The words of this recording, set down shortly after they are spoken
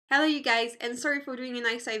Hello you guys, and sorry for doing an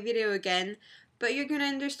eyesight video again, but you're gonna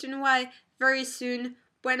understand why very soon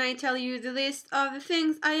when I tell you the list of the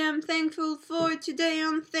things I am thankful for today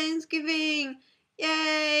on Thanksgiving.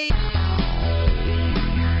 Yay!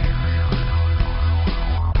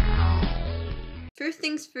 First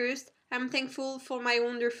things first, I'm thankful for my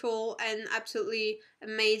wonderful and absolutely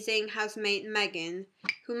amazing housemate Megan,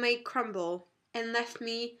 who made crumble and left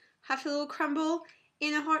me half a little crumble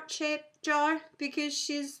in a heart-shaped jar because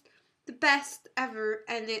she's the best ever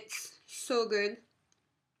and it's so good.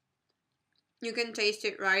 You can taste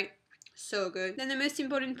it, right? So good. Then the most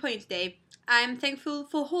important point today, I'm thankful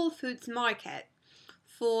for Whole Foods Market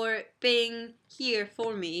for being here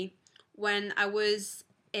for me when I was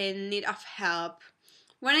in need of help.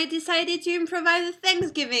 When I decided to improvise a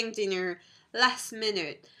Thanksgiving dinner last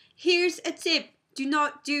minute. Here's a tip. Do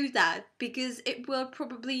not do that because it will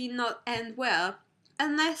probably not end well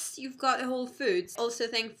unless you've got a Whole Foods. Also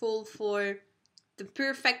thankful for the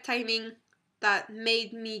perfect timing that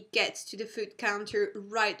made me get to the food counter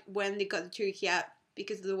right when they got the turkey out,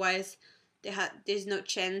 because otherwise there's no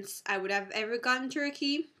chance I would have ever gotten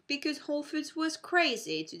turkey because Whole Foods was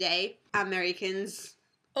crazy today. Americans.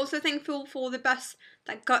 Also thankful for the bus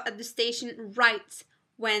that got at the station right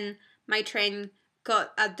when my train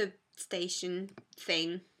got at the station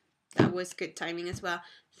thing. That was good timing as well.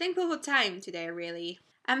 Thankful for time today, really.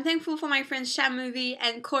 I'm thankful for my friends Shamovie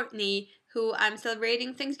and Courtney, who I'm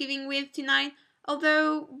celebrating Thanksgiving with tonight,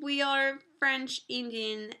 although we are French,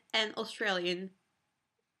 Indian, and Australian,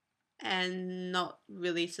 and not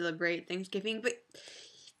really celebrate Thanksgiving, but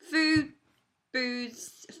food,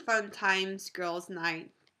 booze, fun times, girls' night,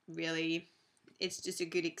 really. It's just a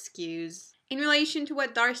good excuse. In relation to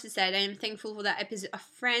what Darcy said, I am thankful for that episode of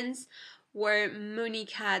Friends where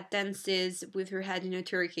Monica dances with her head in a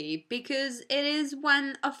turkey, because it is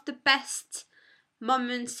one of the best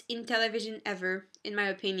moments in television ever, in my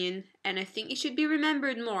opinion, and I think it should be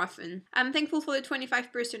remembered more often. I'm thankful for the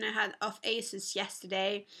 25% I had of ASUS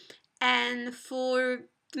yesterday, and for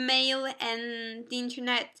the mail and the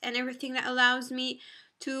internet and everything that allows me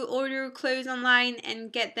to order clothes online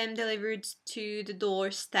and get them delivered to the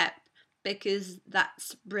doorstep, because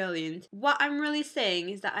that's brilliant. What I'm really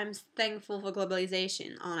saying is that I'm thankful for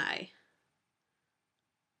globalization, aren't I?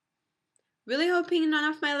 Really hoping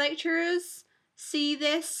none of my lecturers see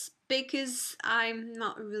this, because I'm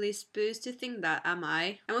not really supposed to think that, am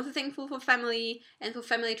I? I'm also thankful for family and for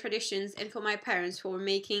family traditions and for my parents for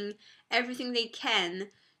making everything they can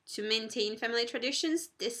to maintain family traditions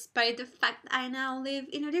despite the fact I now live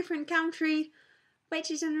in a different country, which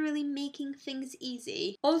isn't really making things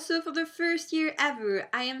easy. Also, for the first year ever,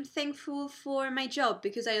 I am thankful for my job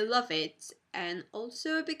because I love it, and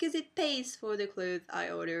also because it pays for the clothes I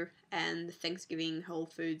order and the Thanksgiving Whole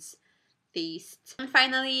Foods feast. And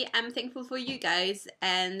finally, I'm thankful for you guys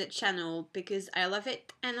and the channel because I love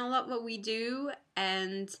it and I love what we do,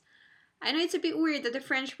 and I know it's a bit weird that a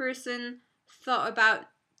French person thought about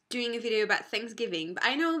doing a video about Thanksgiving, but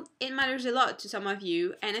I know it matters a lot to some of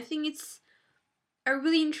you, and I think it's a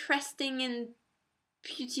really interesting and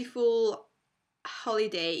beautiful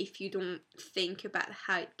holiday if you don't think about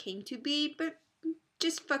how it came to be, but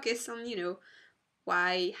just focus on,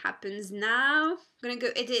 why it happens now. I'm gonna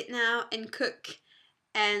go edit now and cook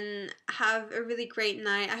and have a really great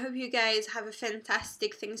night. I hope you guys have a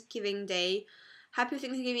fantastic Thanksgiving day. Happy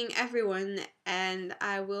Thanksgiving, everyone, and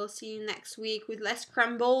I will see you next week with less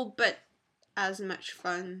crumble, but as much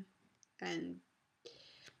fun and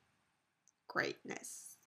greatness.